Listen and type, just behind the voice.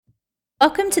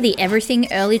Welcome to the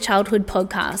Everything Early Childhood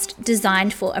podcast,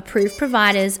 designed for approved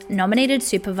providers, nominated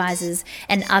supervisors,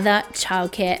 and other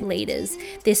childcare leaders.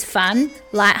 This fun,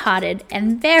 lighthearted,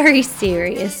 and very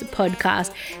serious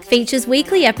podcast features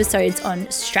weekly episodes on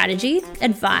strategy,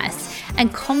 advice,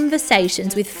 and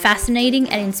conversations with fascinating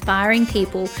and inspiring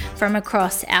people from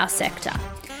across our sector.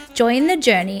 Join the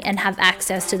journey and have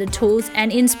access to the tools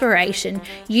and inspiration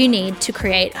you need to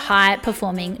create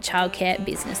high-performing childcare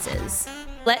businesses.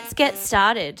 Let's get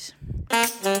started.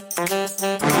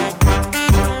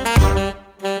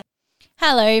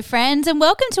 Hello, friends, and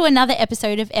welcome to another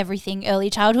episode of Everything Early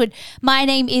Childhood. My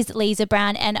name is Lisa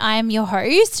Brown, and I am your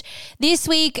host. This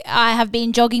week, I have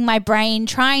been jogging my brain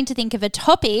trying to think of a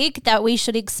topic that we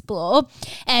should explore.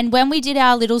 And when we did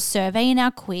our little survey and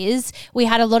our quiz, we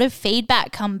had a lot of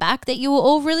feedback come back that you were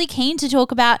all really keen to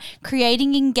talk about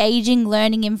creating engaging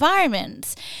learning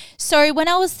environments. So when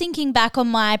I was thinking back on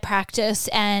my practice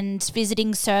and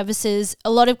visiting services, a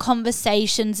lot of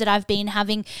conversations that I've been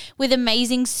having with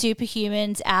amazing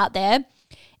superhumans out there,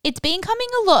 it's been coming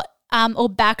a lot or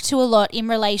back to a lot in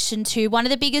relation to one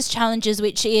of the biggest challenges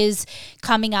which is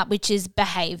coming up, which is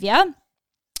behavior.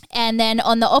 And then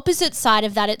on the opposite side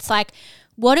of that, it's like,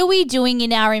 what are we doing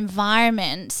in our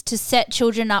environment to set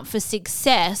children up for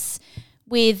success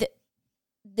with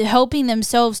helping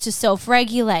themselves to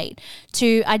self-regulate,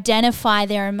 to identify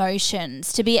their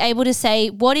emotions, to be able to say,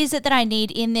 what is it that I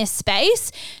need in this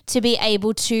space to be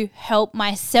able to help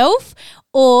myself,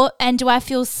 and do I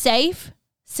feel safe,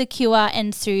 secure,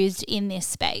 and soothed in this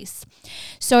space?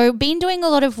 So been doing a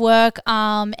lot of work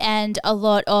and a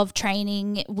lot of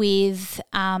training with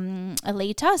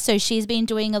Alita. So she's been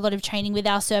doing a lot of training with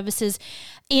our services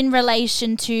in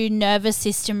relation to nervous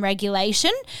system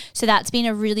regulation. So that's been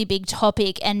a really big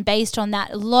topic, and based on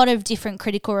that, a lot of different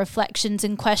critical reflections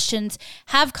and questions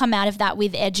have come out of that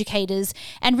with educators,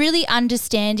 and really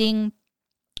understanding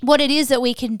what it is that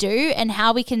we can do and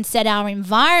how we can set our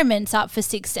environments up for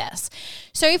success.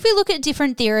 So if we look at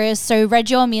different theorists, so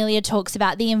Reggio Emilia talks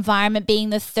about the environment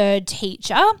being the third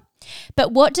teacher.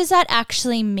 But what does that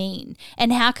actually mean?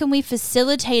 And how can we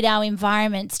facilitate our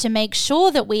environments to make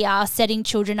sure that we are setting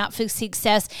children up for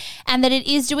success, and that it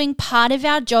is doing part of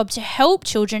our job to help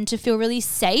children to feel really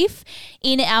safe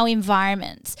in our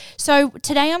environments? So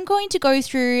today I'm going to go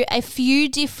through a few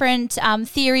different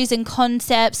theories and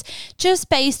concepts just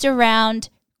based around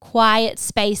quiet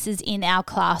spaces in our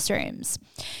classrooms.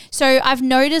 So I've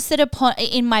noticed that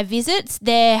in my visits,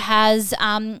 there has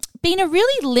been a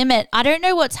really limit. I don't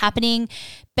know what's happening,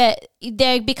 but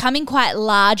they're becoming quite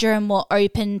larger and more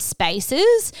open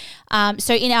spaces.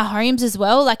 So in our homes as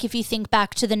well, like if you think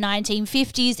back to the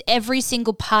 1950s, every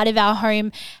single part of our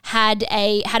home had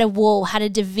a wall, had a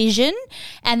division.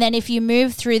 And then if you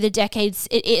move through the decades,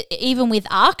 even with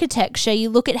architecture, you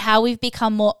look at how we've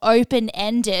become more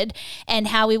open-ended and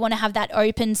how we want to have that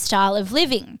open style of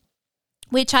living,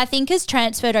 which I think has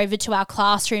transferred over to our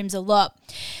classrooms a lot.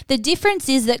 The difference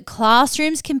is that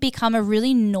classrooms can become a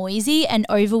really noisy and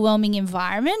overwhelming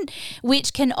environment,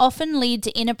 which can often lead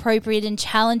to inappropriate and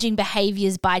challenging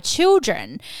behaviours by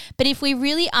children. But if we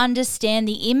really understand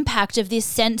the impact of this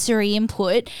sensory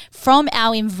input from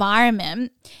our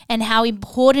environment and how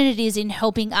important it is in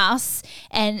helping us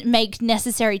and make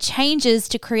necessary changes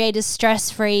to create a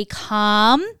stress-free,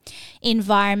 calm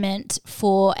environment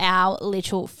for our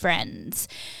little friends.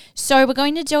 So we're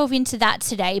going to delve into that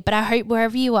today, but I hope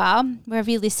wherever you are,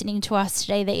 wherever you're listening to us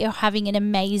today, that you're having an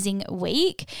amazing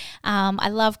week. I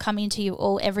love coming to you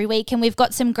all every week, and we've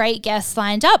got some great guests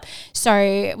lined up.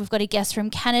 So we've got a guest from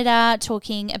Canada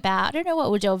talking about, I don't know what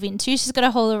we'll delve into. She's got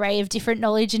a whole array of different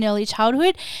knowledge in early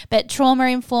childhood, but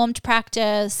trauma-informed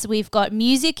practice. We've got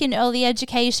music in early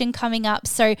education coming up.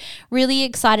 So really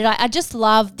excited. I just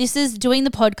love, doing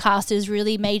the podcast has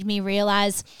really made me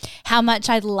realize how much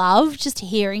I love just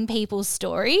hearing people's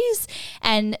stories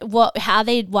and why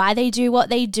they do what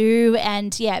they do.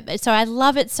 And so I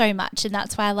love it so much, and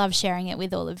that's why I love sharing it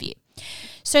with all of you.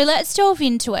 So let's delve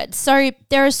into it. So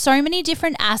there are so many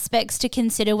different aspects to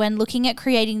consider when looking at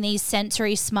creating these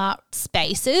sensory smart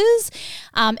spaces.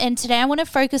 And today I want to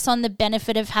focus on the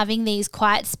benefit of having these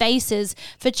quiet spaces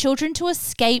for children to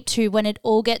escape to when it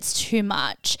all gets too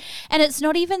much. And it's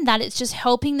not even that, it's just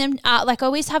helping them, like I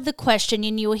always have the question,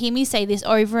 and you'll hear me say this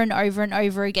over and over and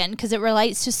over again, because it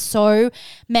relates to so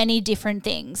many different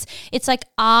things. It's like,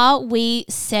 are we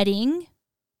setting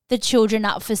the children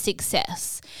up for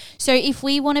success? So if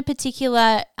we want a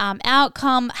particular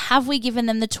outcome, have we given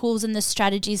them the tools and the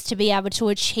strategies to be able to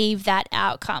achieve that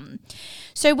outcome?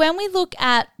 So when we look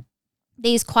at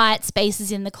these quiet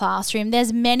spaces in the classroom,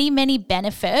 there's many, many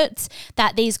benefits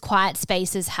that these quiet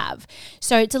spaces have.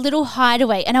 So it's a little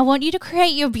hideaway, and I want you to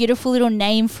create your beautiful little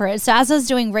name for it. So as I was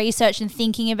doing research and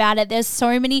thinking about it, there's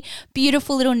so many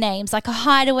beautiful little names, like a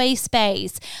hideaway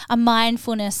space, a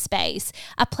mindfulness space,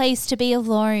 a place to be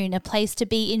alone, a place to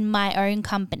be in my own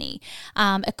company,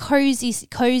 a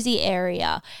cozy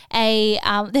area,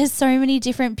 there's so many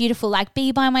different beautiful, like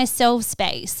be by myself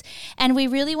space. And we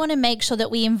really want to make sure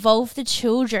that we involve the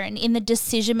children in the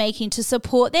decision making to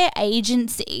support their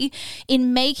agency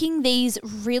in making these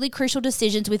really crucial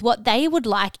decisions with what they would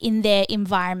like in their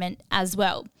environment as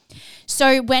well.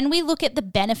 So when we look at the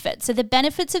benefits, so the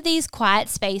benefits of these quiet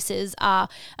spaces are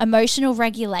emotional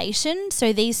regulation.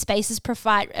 So these spaces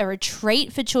provide a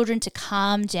retreat for children to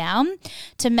calm down,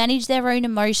 to manage their own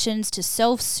emotions, to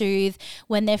self-soothe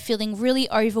when they're feeling really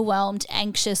overwhelmed,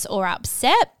 anxious, or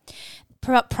upset.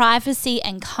 Privacy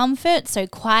and comfort. So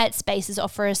quiet spaces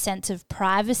offer a sense of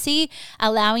privacy,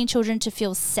 allowing children to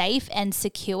feel safe and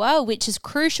secure, which is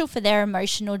crucial for their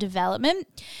emotional development.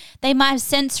 They might have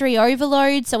sensory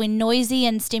overload. So in noisy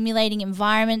and stimulating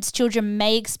environments, children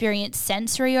may experience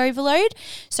sensory overload.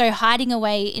 So hiding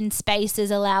away in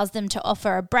spaces allows them to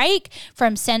offer a break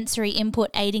from sensory input,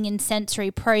 aiding in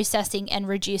sensory processing and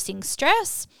reducing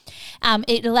stress.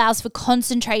 It allows for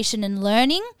concentration and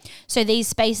learning. So these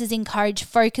spaces encourage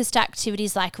focused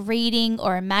activities like reading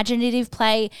or imaginative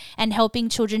play, and helping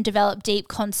children develop deep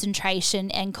concentration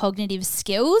and cognitive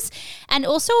skills, and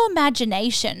also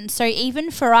imagination. So even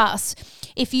for us,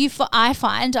 I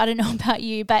find, I don't know about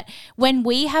you, but when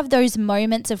we have those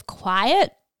moments of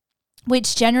quiet,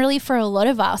 which generally for a lot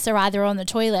of us are either on the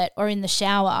toilet or in the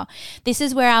shower, this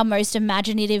is where our most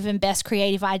imaginative and best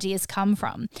creative ideas come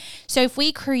from. So if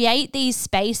we create these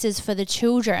spaces for the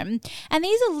children, and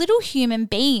these are little human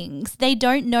beings, they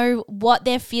don't know what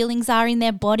their feelings are in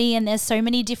their body, and there's so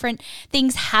many different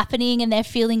things happening, and they're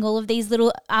feeling all of these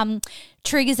little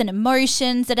triggers and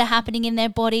emotions that are happening in their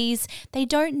bodies. They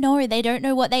don't know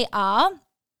what they are.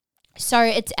 So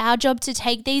it's our job to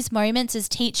take these moments as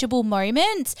teachable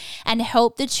moments and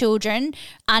help the children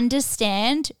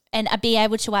understand and be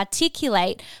able to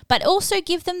articulate, but also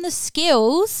give them the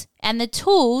skills and the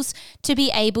tools to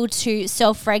be able to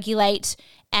self-regulate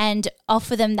and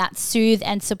offer them that soothe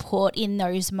and support in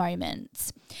those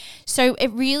moments. So it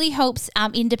really helps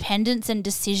independence and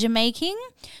decision making.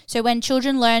 So when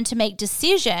children learn to make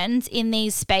decisions in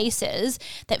these spaces,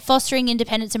 that fostering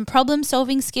independence and problem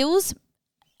solving skills,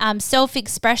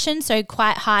 self-expression, so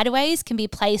quiet hideaways can be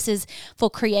places for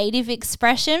creative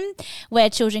expression where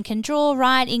children can draw,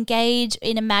 write, engage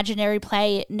in imaginary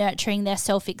play, nurturing their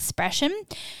self-expression.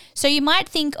 So you might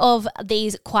think of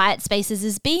these quiet spaces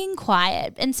as being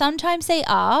quiet, and sometimes they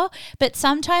are, but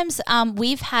sometimes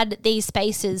we've had these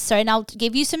spaces. So, and I'll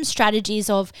give you some strategies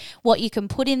of what you can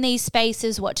put in these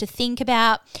spaces, what to think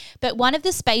about. But one of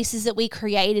the spaces that we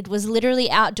created was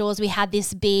literally outdoors. We had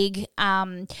this big,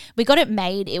 we got it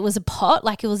made. It was a pot,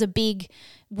 like it was a big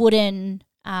wooden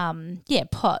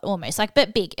pot almost, like,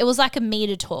 but big. It was like 1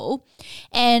 meter tall.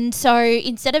 And so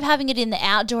instead of having it in the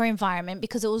outdoor environment,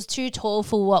 because it was too tall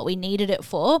for what we needed it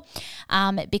for,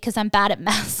 because I'm bad at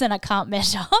maths and I can't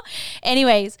measure.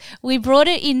 Anyways, we brought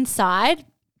it inside,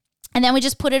 and then we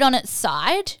just put it on its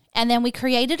side, and then we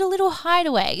created a little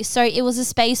hideaway. So it was a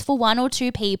space for 1 or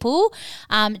 2 people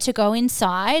to go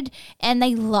inside, and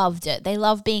they loved it. They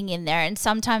loved being in there. And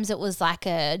sometimes it was like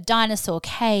a dinosaur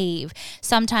cave.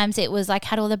 Sometimes it was like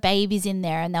had all the babies in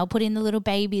there, and they'll put in the little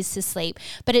babies to sleep.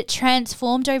 But it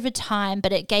transformed over time,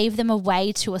 but it gave them a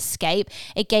way to escape.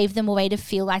 It gave them a way to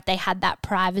feel like they had that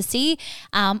privacy.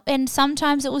 And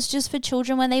sometimes it was just for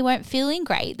children when they weren't feeling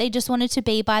great. They just wanted to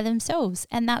be by themselves,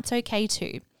 and that's okay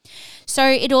too. So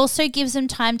it also gives them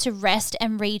time to rest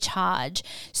and recharge.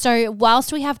 So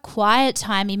whilst we have quiet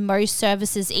time in most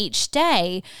services each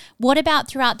day, what about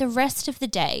throughout the rest of the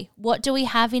day? What do we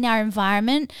have in our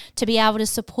environment to be able to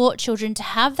support children to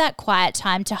have that quiet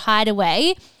time to hide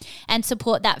away and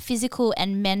support that physical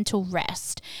and mental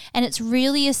rest? And it's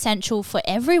really essential for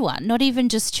everyone, not even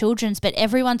just children's, but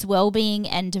everyone's well-being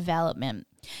and development.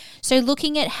 So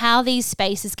looking at how these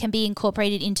spaces can be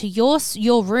incorporated into your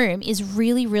room is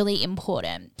really, really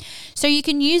important. So you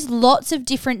can use lots of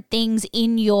different things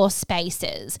in your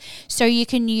spaces. So you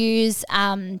can use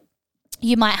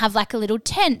You might have like a little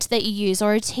tent that you use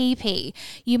or a teepee.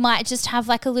 You might just have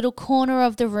like a little corner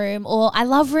of the room, or I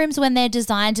love rooms when they're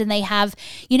designed and they have,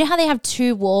 you know how they have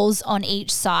 2 walls on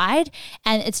each side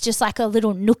and it's just like a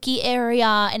little nookie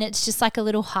area and it's just like a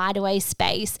little hideaway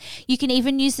space. You can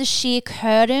even use the sheer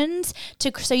curtains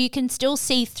so you can still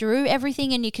see through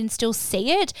everything and you can still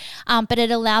see it, but it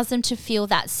allows them to feel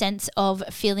that sense of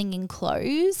feeling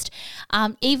enclosed.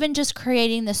 Even just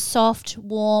creating the soft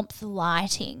warmth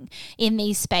lighting in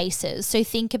these spaces. So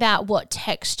think about what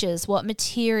textures, what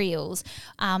materials,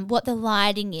 what the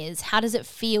lighting is. How does it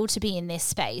feel to be in this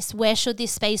space? Where should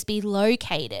this space be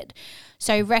located?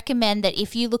 So recommend that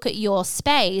if you look at your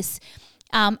space,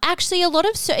 actually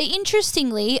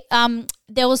interestingly,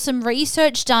 there was some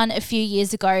research done a few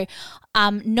years ago.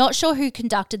 Not sure who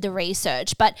conducted the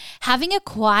research, but having a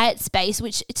quiet space,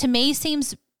 which to me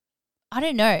seems, I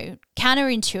don't know,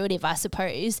 counterintuitive, I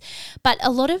suppose, but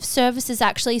a lot of services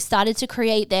actually started to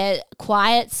create their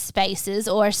quiet spaces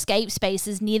or escape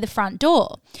spaces near the front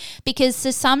door, because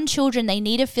for some children, they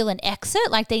need to feel an exit,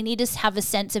 like they need to have a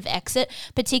sense of exit,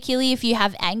 particularly if you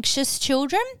have anxious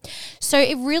children. So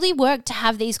it really worked to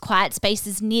have these quiet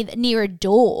spaces near a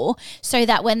door, so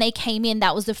that when they came in,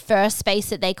 that was the first space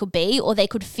that they could be, or they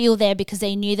could feel there because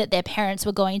they knew that their parents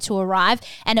were going to arrive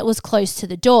and it was close to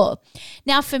the door.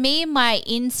 Now, for me, my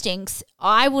instincts,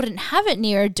 I wouldn't have it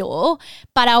near a door,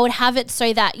 but I would have it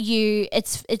so that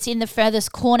it's in the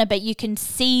furthest corner, but you can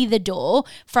see the door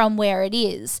from where it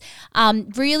is.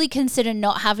 Really consider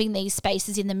not having these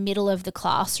spaces in the middle of the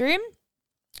classroom.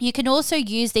 You can also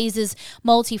use these as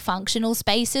multifunctional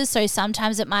spaces. So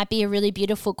sometimes it might be a really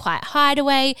beautiful, quiet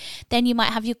hideaway. Then you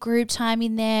might have your group time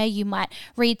in there. You might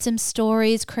read some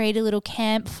stories, create a little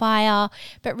campfire,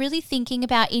 but really thinking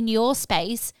about in your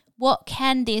space, what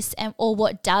can this or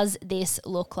what does this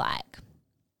look like?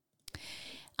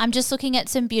 I'm just looking at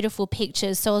some beautiful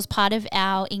pictures. So as part of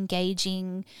our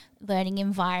engaging learning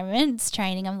environments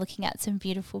training, I'm looking at some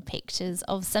beautiful pictures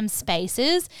of some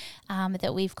spaces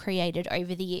that we've created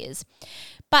over the years.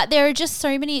 But there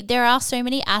are so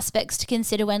many aspects to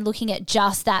consider when looking at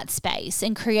just that space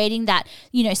and creating that,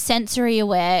 sensory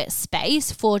aware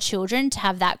space for children to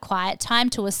have that quiet time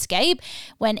to escape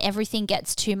when everything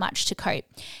gets too much to cope.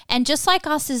 And just like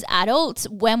us as adults,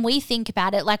 when we think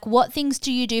about it, like what things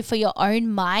do you do for your own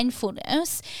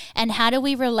mindfulness and how do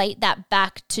we relate that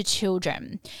back to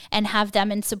children and have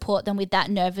them and support them with that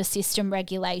nervous system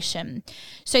regulation?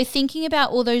 So thinking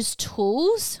about all those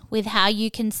tools with how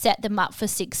you can set them up for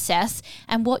success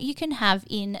and what you can have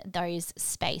in those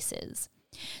spaces.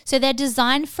 So they're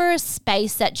designed for a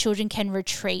space that children can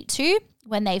retreat to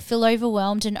when they feel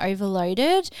overwhelmed and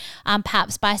overloaded,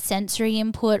 perhaps by sensory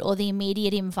input or the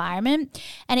immediate environment.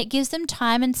 And it gives them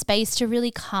time and space to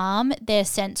really calm their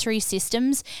sensory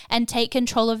systems and take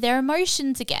control of their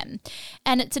emotions again.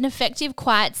 And it's an effective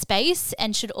quiet space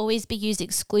and should always be used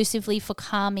exclusively for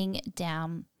calming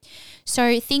down.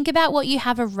 So think about what you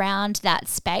have around that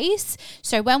space.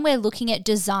 So when we're looking at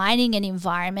designing an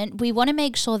environment, we want to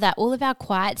make sure that all of our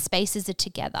quiet spaces are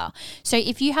together. So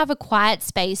if you have a quiet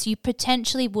space, you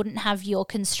potentially wouldn't have your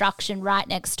construction right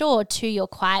next door to your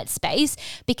quiet space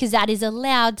because that is a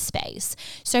loud space.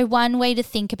 So one way to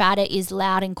think about it is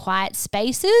loud and quiet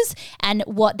spaces and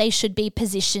what they should be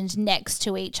positioned next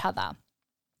to each other.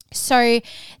 So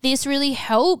this really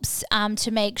helps to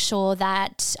make sure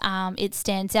that it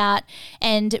stands out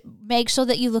and make sure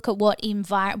that you look at what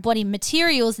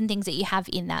materials and things that you have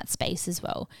in that space as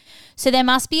well. So there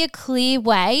must be a clear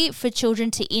way for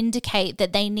children to indicate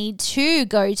that they need to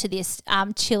go to this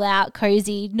chill out,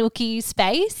 cozy, nookie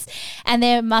space. And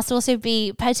there must also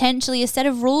be potentially a set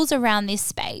of rules around this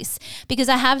space, because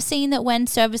I have seen that when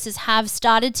services have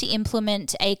started to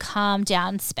implement a calm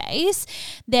down space,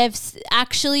 they've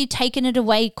actually taken it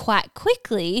away quite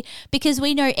quickly, because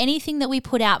we know anything that we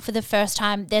put out for the first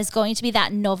time, there's going to be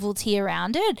that novelty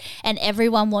around it and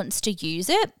everyone wants to use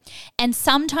it. And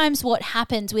sometimes what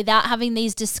happens without having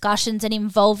these discussions and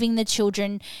involving the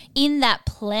children in that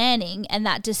planning and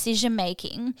that decision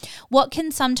making, what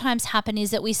can sometimes happen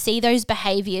is that we see those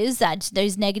behaviors,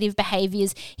 those negative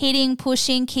behaviors, hitting,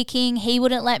 pushing, kicking, he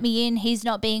wouldn't let me in, he's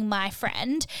not being my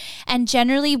friend. And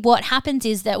generally what happens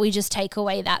is that we just take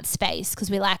away that space because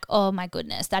we're like, like, oh my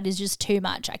goodness, that is just too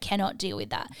much. I cannot deal with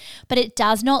that. But it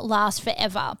does not last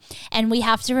forever. And we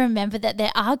have to remember that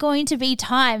there are going to be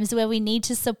times where we need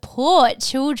to support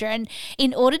children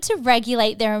in order to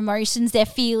regulate their emotions, their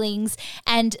feelings,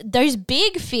 and those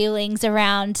big feelings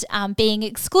around being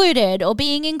excluded or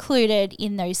being included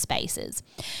in those spaces.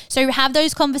 So have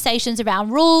those conversations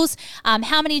around rules,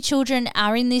 how many children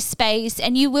are in this space,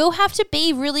 and you will have to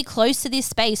be really close to this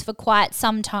space for quite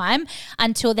some time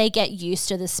until they get used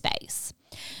to the space.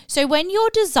 So when you're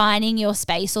designing your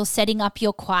space or setting up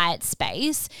your quiet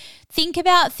space, think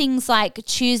about things like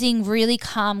choosing really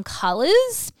calm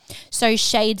colors, so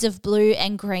shades of blue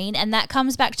and green, and that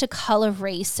comes back to color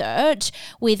research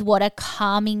with what are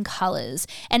calming colors.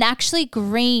 And actually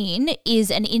green is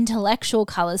an intellectual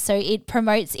color, so it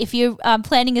promotes, if you're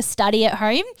planning a study at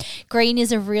home, green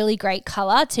is a really great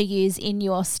color to use in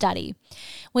your study.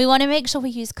 We want to make sure we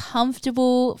use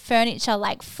comfortable furniture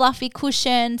like fluffy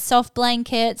cushions, soft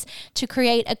blankets to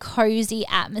create a cozy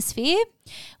atmosphere.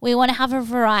 We want to have a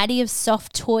variety of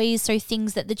soft toys, so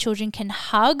things that the children can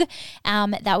hug,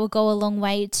 that will go a long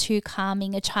way to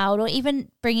calming a child, or even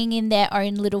bringing in their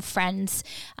own little friends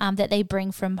that they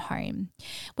bring from home.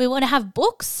 We want to have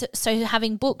books, so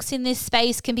having books in this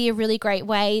space can be a really great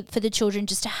way for the children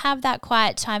just to have that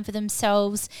quiet time for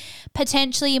themselves.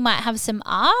 Potentially you might have some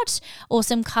art or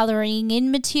some colouring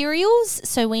in materials.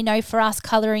 So we know for us,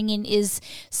 colouring in is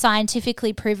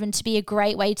scientifically proven to be a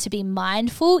great way to be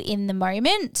mindful in the moment,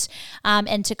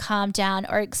 and to calm down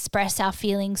or express our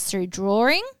feelings through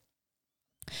drawing.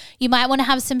 You might want to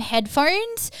have some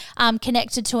headphones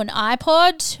connected to an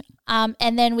iPod,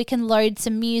 and then we can load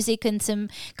some music and some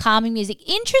calming music.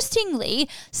 Interestingly,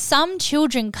 some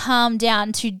children calm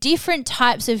down to different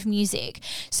types of music.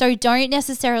 So don't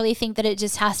necessarily think that it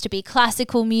just has to be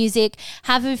classical music.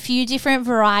 Have a few different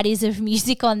varieties of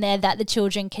music on there that the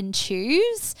children can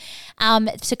choose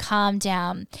to calm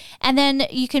down. And then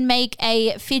you can make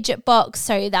a fidget box.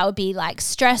 So that would be like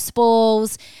stress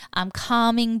balls,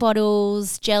 calming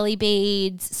bottles, jelly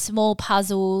beads, small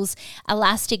puzzles,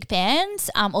 elastic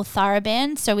bands, or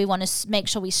TheraBands. So we want to make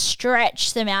sure we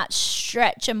stretch them out,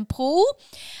 stretch and pull.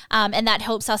 And that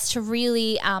helps us to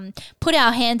really put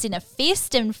our hands in a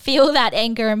fist and feel that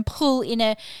anger and pull in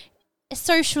a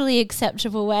socially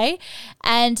acceptable way,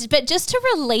 but just to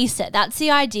release it. That's the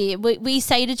idea. We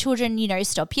say to children,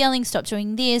 stop yelling, stop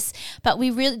doing this, but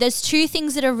there's two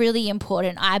things that are really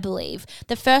important, I believe.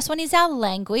 The first one is our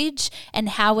language and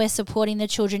how we're supporting the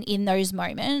children in those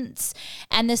moments,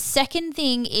 and the second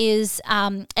thing is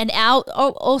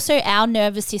also our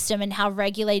nervous system and how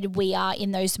regulated we are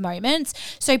in those moments.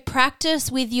 So practice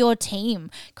with your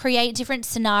team, create different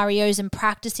scenarios and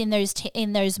practice in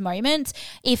those moments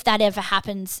if that ever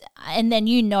happens, and then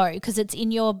because it's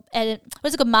in your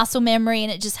muscle memory,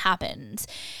 and it just happens.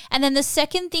 And then the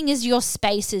second thing is your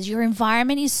spaces. Your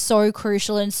environment is so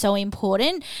crucial and so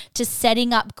important to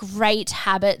setting up great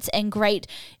habits and great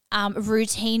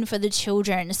routine for the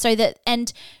children,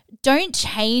 and don't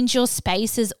change your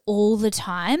spaces all the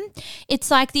time.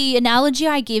 It's like the analogy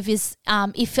I give is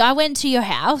if I went to your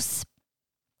house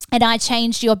and I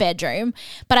changed your bedroom,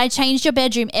 but I changed your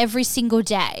bedroom every single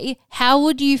day, how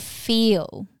would you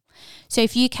feel? So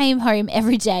if you came home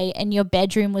every day and your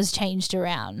bedroom was changed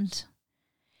around.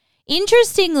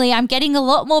 Interestingly, I'm getting a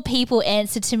lot more people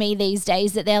answer to me these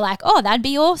days that they're like, oh, that'd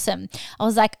be awesome. I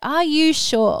was like, are you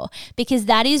sure? Because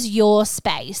that is your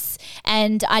space.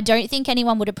 And I don't think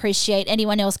anyone would appreciate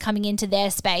anyone else coming into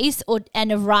their space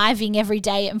and arriving every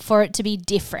day and for it to be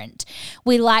different.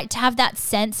 We like to have that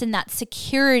sense and that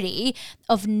security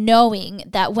of knowing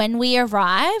that when we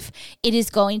arrive, it is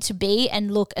going to be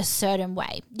and look a certain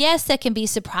way. Yes, there can be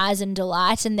surprise and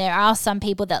delight, and there are some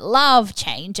people that love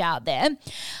change out there.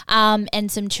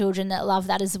 And some children that love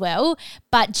that as well.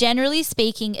 But generally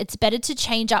speaking, it's better to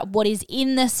change up what is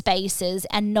in the spaces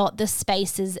and not the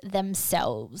spaces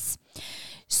themselves.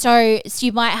 So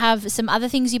you might have some other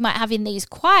things you might have in these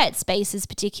quiet spaces,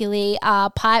 particularly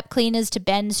pipe cleaners to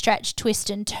bend, stretch, twist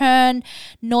and turn,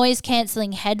 noise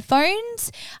cancelling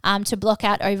headphones to block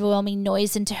out overwhelming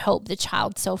noise and to help the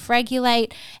child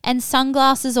self-regulate, and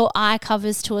sunglasses or eye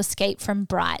covers to escape from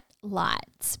bright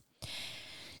lights.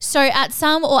 So at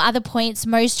some or other points,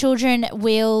 most children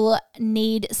will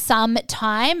need some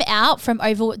time out from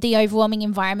the overwhelming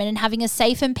environment, and having a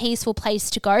safe and peaceful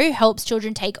place to go helps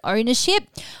children take ownership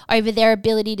over their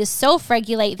ability to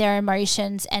self-regulate their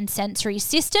emotions and sensory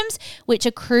systems, which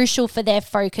are crucial for their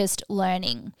focused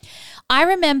learning. I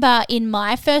remember in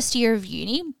my first year of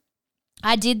uni,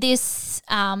 I did this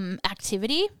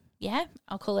activity. Yeah,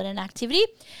 I'll call it an activity.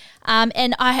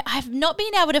 And I've not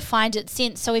been able to find it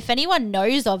since. So if anyone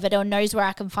knows of it or knows where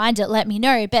I can find it, let me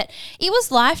know. But it was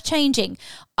life-changing.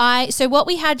 So what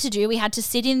we had to do, we had to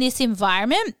sit in this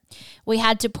environment. We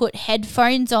had to put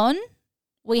headphones on.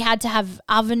 We had to have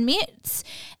oven mitts,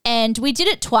 and we did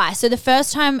it twice. So the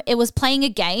first time it was playing a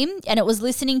game and it was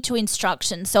listening to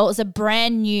instructions. So it was a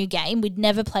brand new game. We'd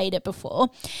never played it before.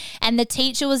 And the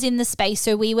teacher was in the space,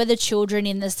 so we were the children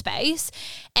in the space.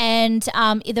 And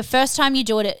the first time you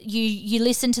do it, you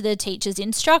listen to the teacher's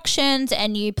instructions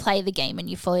and you play the game and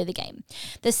you follow the game.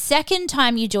 The second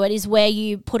time you do it is where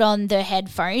you put on the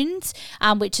headphones,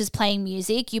 which is playing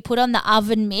music. You put on the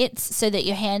oven mitts so that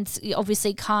your hands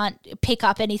obviously can't pick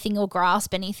up anything or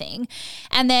grasp anything.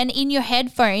 And then in your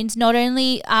headphones, not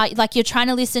only like you're trying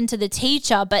to listen to the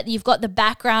teacher, but you've got the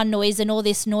background noise and all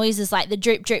this noise is like the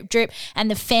drip, drip, drip and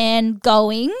the fan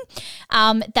going.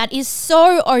 That is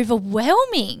so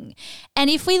overwhelming. And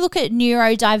if we look at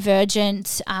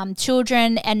neurodivergent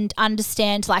children and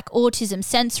understand like autism,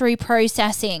 sensory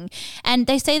processing, and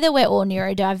they say that we're all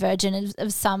neurodivergent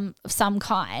of some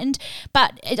kind,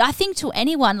 but I think to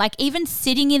anyone, like even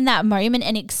sitting in that moment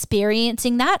and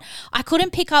experiencing that, I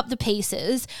couldn't pick up the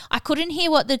pieces. I couldn't hear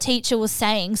what the teacher was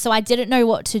saying, so I didn't know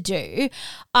what to do.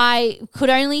 I could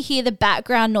only hear the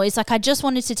background noise. Like I just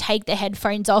wanted to take the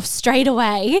headphones off straight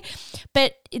away.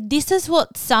 But this is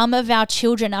what some of our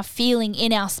children are feeling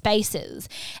in our spaces.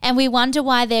 And we wonder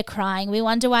why they're crying. We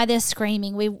wonder why they're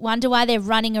screaming. We wonder why they're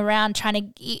running around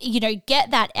trying to,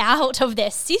 get that out of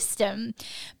their system,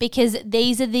 because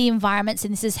these are the environments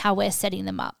and this is how we're setting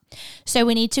them up. So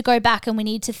we need to go back and we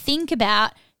need to think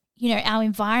about, our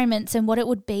environments and what it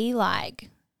would be like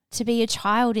to be a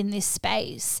child in this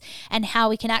space and how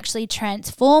we can actually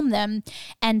transform them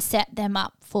and set them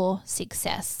up for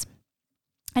success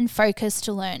and focused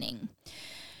learning.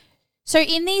 So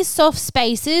in these soft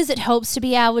spaces, it helps to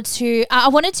be able to, I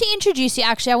wanted to introduce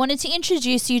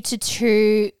you to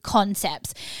two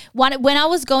concepts. One, when I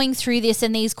was going through this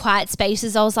in these quiet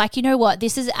spaces, I was like, you know what,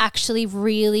 this is actually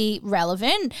really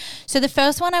relevant. So the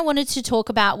first one I wanted to talk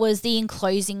about was the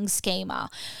enclosing schema.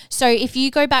 So if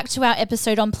you go back to our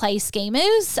episode on play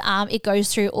schemas, it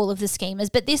goes through all of the schemas,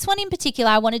 but this one in particular,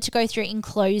 I wanted to go through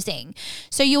enclosing.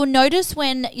 So you'll notice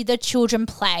when the children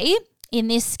play, in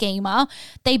this schema,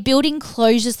 they build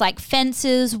enclosures like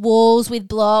fences, walls with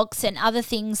blocks and other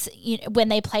things when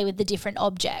they play with the different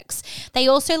objects. They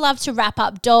also love to wrap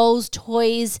up dolls,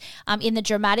 toys in the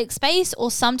dramatic space, or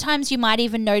sometimes you might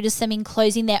even notice them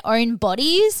enclosing their own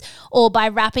bodies or by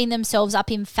wrapping themselves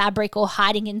up in fabric or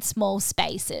hiding in small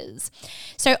spaces.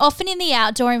 So often in the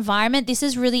outdoor environment, this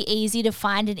is really easy to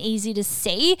find and easy to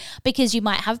see because you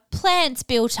might have plants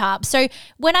built up. So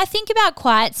when I think about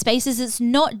quiet spaces, it's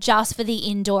not just for the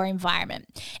indoor environment.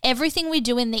 Everything we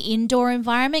do in the indoor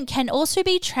environment can also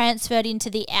be transferred into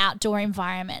the outdoor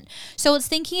environment. So it's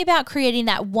thinking about creating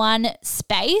that one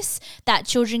space that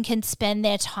children can spend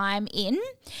their time in.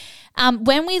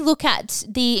 When we look at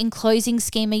the enclosing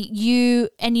schema, you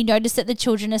notice that the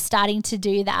children are starting to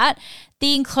do that.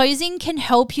 The enclosing can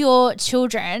help your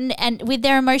children and with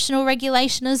their emotional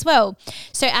regulation as well.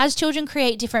 So as children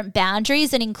create different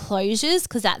boundaries and enclosures,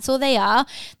 because that's all they are,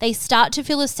 they start to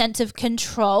feel a sense of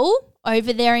control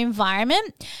over their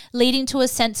environment, leading to a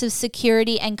sense of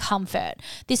security and comfort.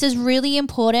 This is really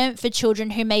important for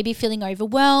children who may be feeling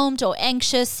overwhelmed or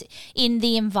anxious in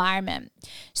the environment.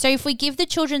 So if we give the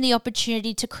children the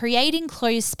opportunity to create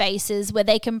enclosed spaces where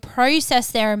they can process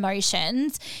their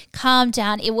emotions, calm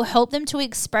down, it will help them to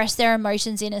express their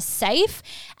emotions in a safe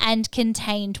and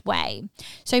contained way.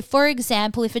 So for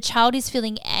example, if a child is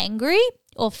feeling angry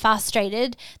or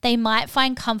frustrated, they might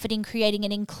find comfort in creating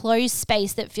an enclosed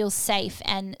space that feels safe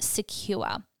and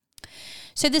secure.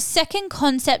 So the second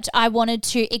concept I wanted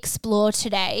to explore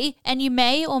today, and you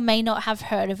may or may not have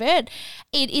heard of it,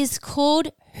 it is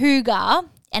called Hygge,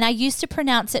 and I used to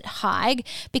pronounce it Hygge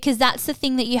because that's the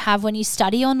thing that you have when you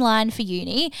study online for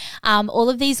uni. All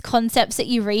of these concepts that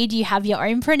you read, you have your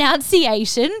own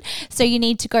pronunciation. So you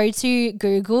need to go to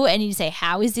Google and you say,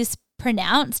 how is this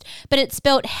pronounced? But it's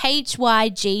spelled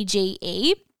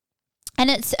Hygge. And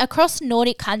it's across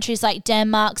Nordic countries like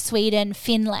Denmark, Sweden,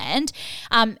 Finland,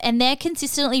 and they're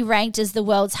consistently ranked as the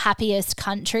world's happiest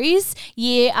countries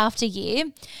year after year.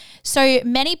 So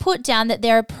many put down that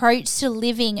their approach to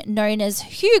living, known as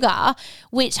Hygge,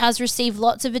 which has received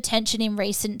lots of attention in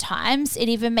recent times. It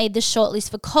even made the shortlist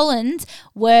for Collins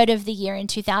Word of the Year in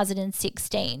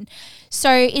 2016.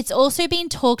 So it's also been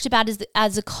talked about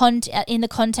in the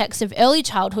context of early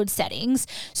childhood settings.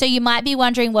 So you might be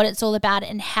wondering what it's all about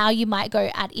and how you might go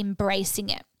at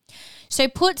embracing it. So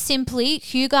put simply,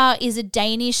 Hygge is a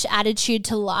Danish attitude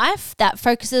to life that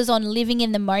focuses on living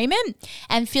in the moment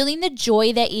and feeling the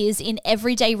joy there is in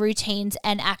everyday routines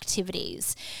and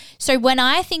activities. So when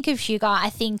I think of Hygge, I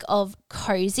think of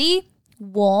cozy,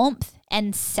 warmth,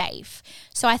 and safe.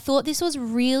 So I thought this was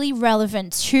really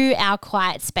relevant to our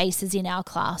quiet spaces in our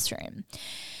classroom.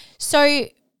 So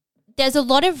there's a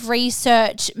lot of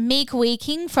research. Meek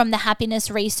Weeking from the Happiness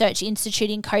Research Institute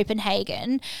in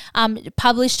Copenhagen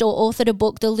published or authored a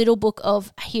book, The Little Book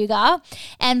of Hygge,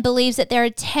 and believes that there are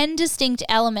 10 distinct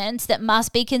elements that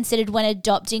must be considered when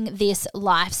adopting this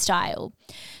lifestyle.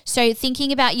 So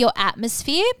thinking about your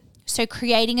atmosphere, so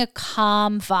creating a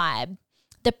calm vibe.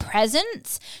 The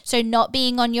presence, so not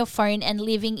being on your phone and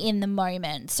living in the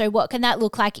moment. So what can that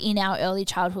look like in our early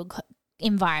childhood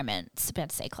environments? I'm about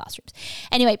to say classrooms.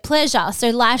 Anyway, pleasure.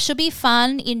 So life should be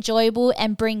fun, enjoyable,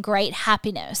 and bring great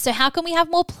happiness. So how can we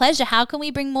have more pleasure? How can we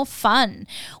bring more fun?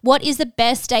 What is the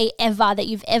best day ever that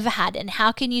you've ever had? And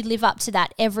how can you live up to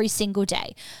that every single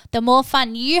day? The more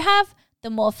fun you have, the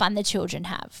more fun the children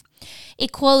have.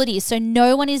 Equality, so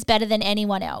no one is better than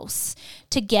anyone else.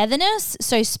 Togetherness,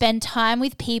 so spend time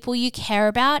with people you care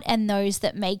about and those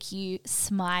that make you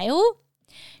smile.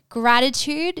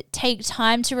 Gratitude, take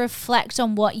time to reflect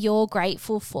on what you're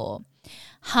grateful for.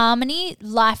 Harmony,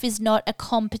 life is not a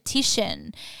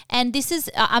competition. And this is,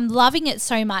 I'm loving it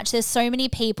so much. There's so many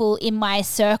people in my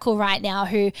circle right now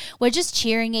who we're just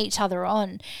cheering each other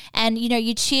on. And, you know,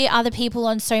 you cheer other people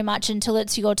on so much until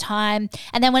it's your time.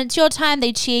 And then when it's your time,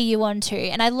 they cheer you on too.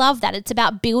 And I love that. It's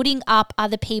about building up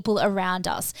other people around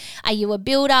us. Are you a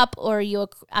build up or are you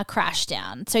a crash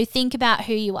down? So think about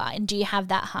who you are and do you have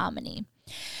that harmony?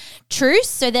 Truce,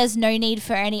 so there's no need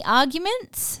for any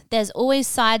arguments. There's always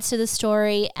sides to the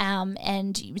story, and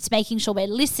it's making sure we're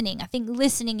listening. I think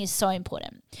listening is so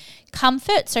important.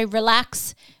 Comfort, so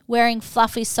relax, wearing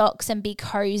fluffy socks and be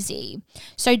cozy.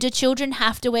 So do children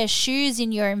have to wear shoes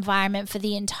in your environment for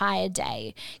the entire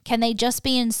day? Can they just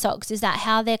be in socks? Is that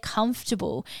how they're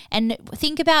comfortable? And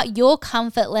think about your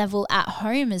comfort level at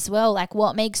home as well, like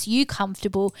what makes you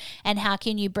comfortable and how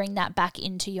can you bring that back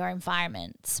into your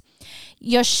environments?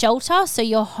 Your shelter, so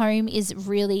your home is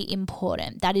really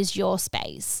important. That is your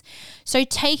space. So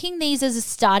taking these as a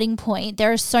starting point,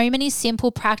 there are so many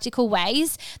simple practical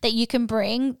ways that you can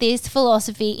bring this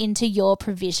philosophy into your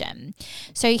provision.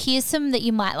 So here's some that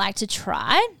you might like to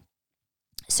try.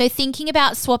 So thinking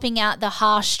about swapping out the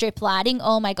harsh strip lighting,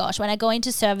 oh my gosh, when I go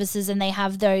into services and they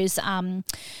have those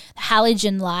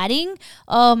halogen lighting,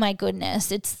 oh my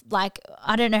goodness, it's like,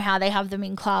 I don't know how they have them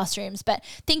in classrooms, but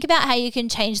think about how you can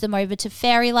change them over to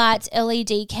fairy lights,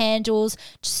 LED candles,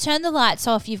 just turn the lights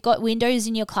off. You've got windows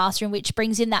in your classroom, which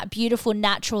brings in that beautiful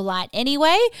natural light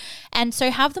anyway, and so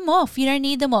have them off. You don't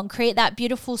need them on. Create that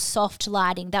beautiful soft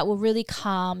lighting that will really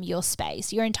calm your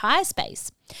space, your entire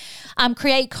space.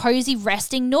 Create cozy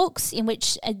resting nooks in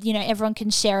which everyone can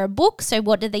share a book. So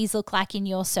what do these look like in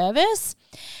your service?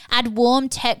 Add warm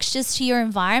textures to your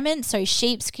environment, so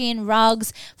sheepskin,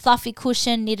 rugs, fluffy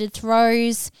cushion, knitted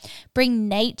throws. Bring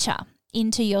nature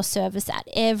into your service at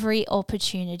every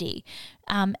opportunity.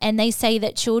 And they say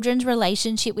that children's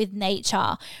relationship with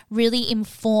nature really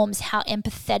informs how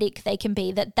empathetic they can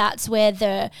be. That's where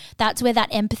that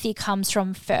empathy comes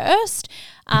from first.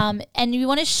 And you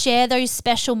want to share those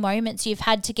special moments you've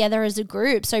had together as a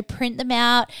group. So print them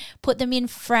out, put them in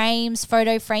frames,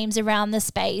 photo frames around the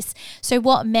space. So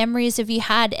what memories have you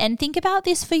had? And think about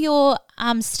this for your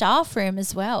staff room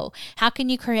as well. How can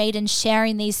you create and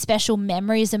sharing these special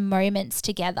memories and moments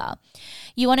together?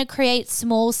 You want to create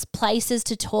small places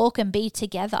to talk and be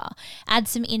together. Add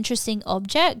some interesting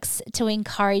objects to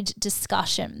encourage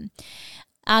discussion.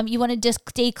 You want to just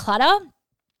declutter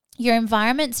your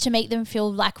environments to make them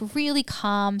feel like really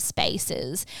calm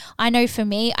spaces. I know for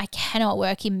me, I cannot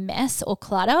work in mess or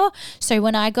clutter. So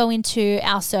when I go into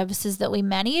our services that we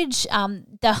manage,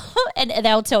 and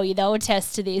they'll tell you, they'll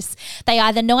attest to this. They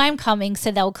either know I'm coming, so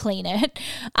they'll clean it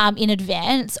in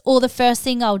advance, or the first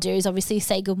thing I'll do is obviously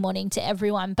say good morning to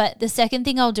everyone. But the second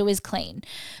thing I'll do is clean,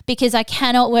 because I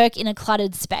cannot work in a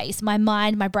cluttered space. My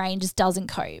brain just doesn't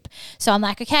cope. So I'm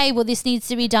like, okay, well, this needs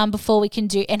to be done before we can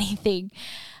do anything.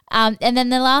 And then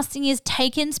the last thing is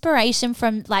take inspiration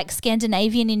from like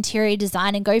Scandinavian interior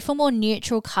design and go for more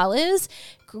neutral colors,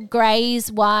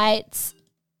 grays, whites,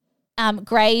 and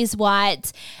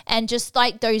just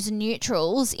like those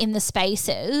neutrals in the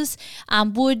spaces,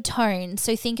 wood tones.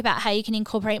 So think about how you can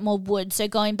incorporate more wood. So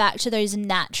going back to those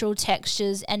natural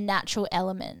textures and natural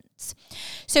elements.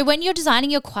 So when you're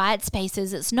designing your quiet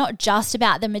spaces, it's not just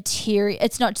about the material.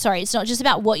 It's not just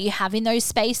about what you have in those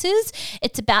spaces.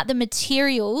 It's about the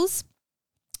materials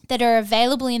that are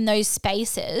available in those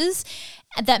spaces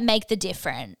that make the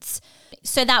difference.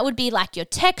 So that would be like your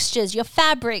textures, your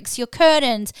fabrics, your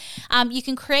curtains. You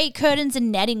can create curtains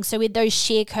and netting. So with those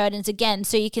sheer curtains again,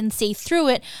 so you can see through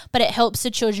it, but it helps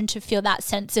the children to feel that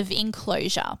sense of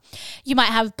enclosure. You might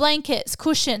have blankets,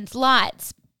 cushions,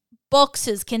 lights,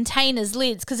 boxes, containers,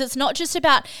 lids, because it's not just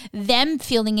about them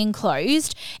feeling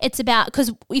enclosed. It's about,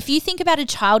 because if you think about a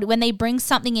child, when they bring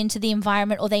something into the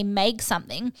environment or they make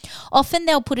something, often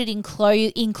they'll put it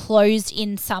enclosed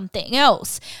in something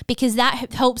else, because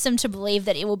that helps them to believe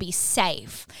that it will be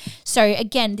safe. So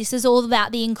again, this is all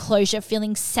about the enclosure,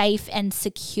 feeling safe and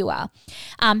secure.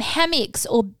 Hammocks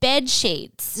or bed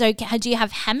sheets. So do you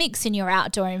have hammocks in your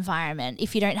outdoor environment?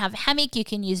 If you don't have a hammock, you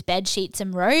can use bed sheets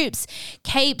and ropes,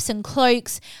 capes and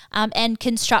cloaks, and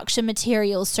construction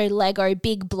materials, so Lego,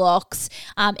 big blocks,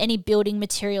 any building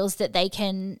materials that they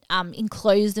can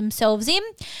enclose themselves in.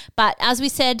 But as we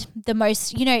said, the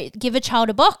most, give a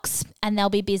child a box and they'll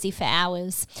be busy for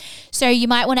hours. So you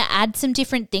might want to add some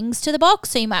different things to the box.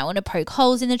 So you might want to poke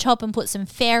holes in the top and put some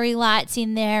fairy lights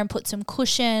in there and put some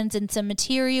cushions and some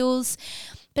materials.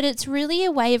 But it's really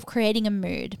a way of creating a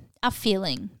mood, a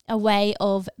feeling, a way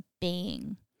of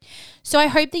being. So I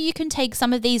hope that you can take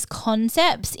some of these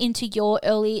concepts into your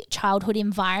early childhood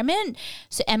environment.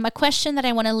 And my question that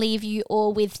I want to leave you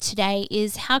all with today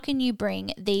is, how can you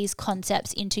bring these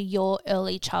concepts into your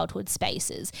early childhood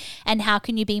spaces? And how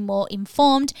can you be more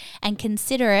informed and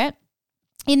considerate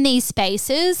in these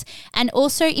spaces, and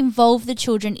also involve the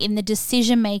children in the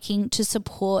decision making to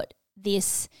support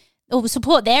this, or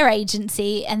support their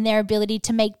agency and their ability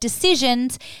to make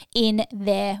decisions in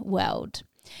their world.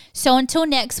 So until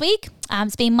next week,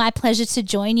 it's been my pleasure to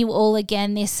join you all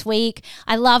again this week.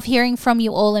 I love hearing from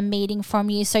you all and meeting from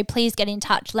you. So please get in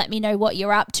touch. Let me know what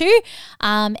you're up to.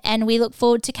 And we look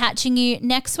forward to catching you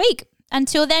next week.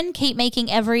 Until then, keep making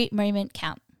every moment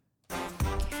count.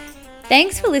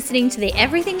 Thanks for listening to the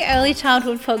Everything Early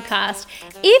Childhood podcast.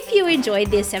 If you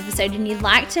enjoyed this episode and you'd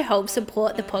like to help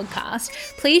support the podcast,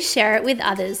 please share it with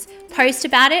others, post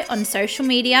about it on social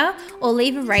media, or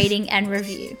leave a rating and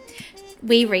review.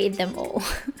 We read them all.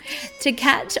 To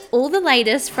catch all the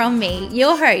latest from me,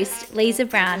 your host, Lisa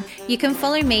Brown, you can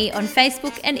follow me on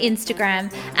Facebook and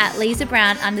Instagram at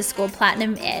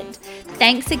LisaBrown_PlatinumEd.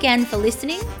 Thanks again for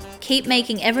listening. Keep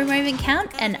making every moment count,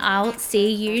 and I'll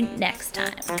see you next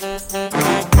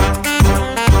time.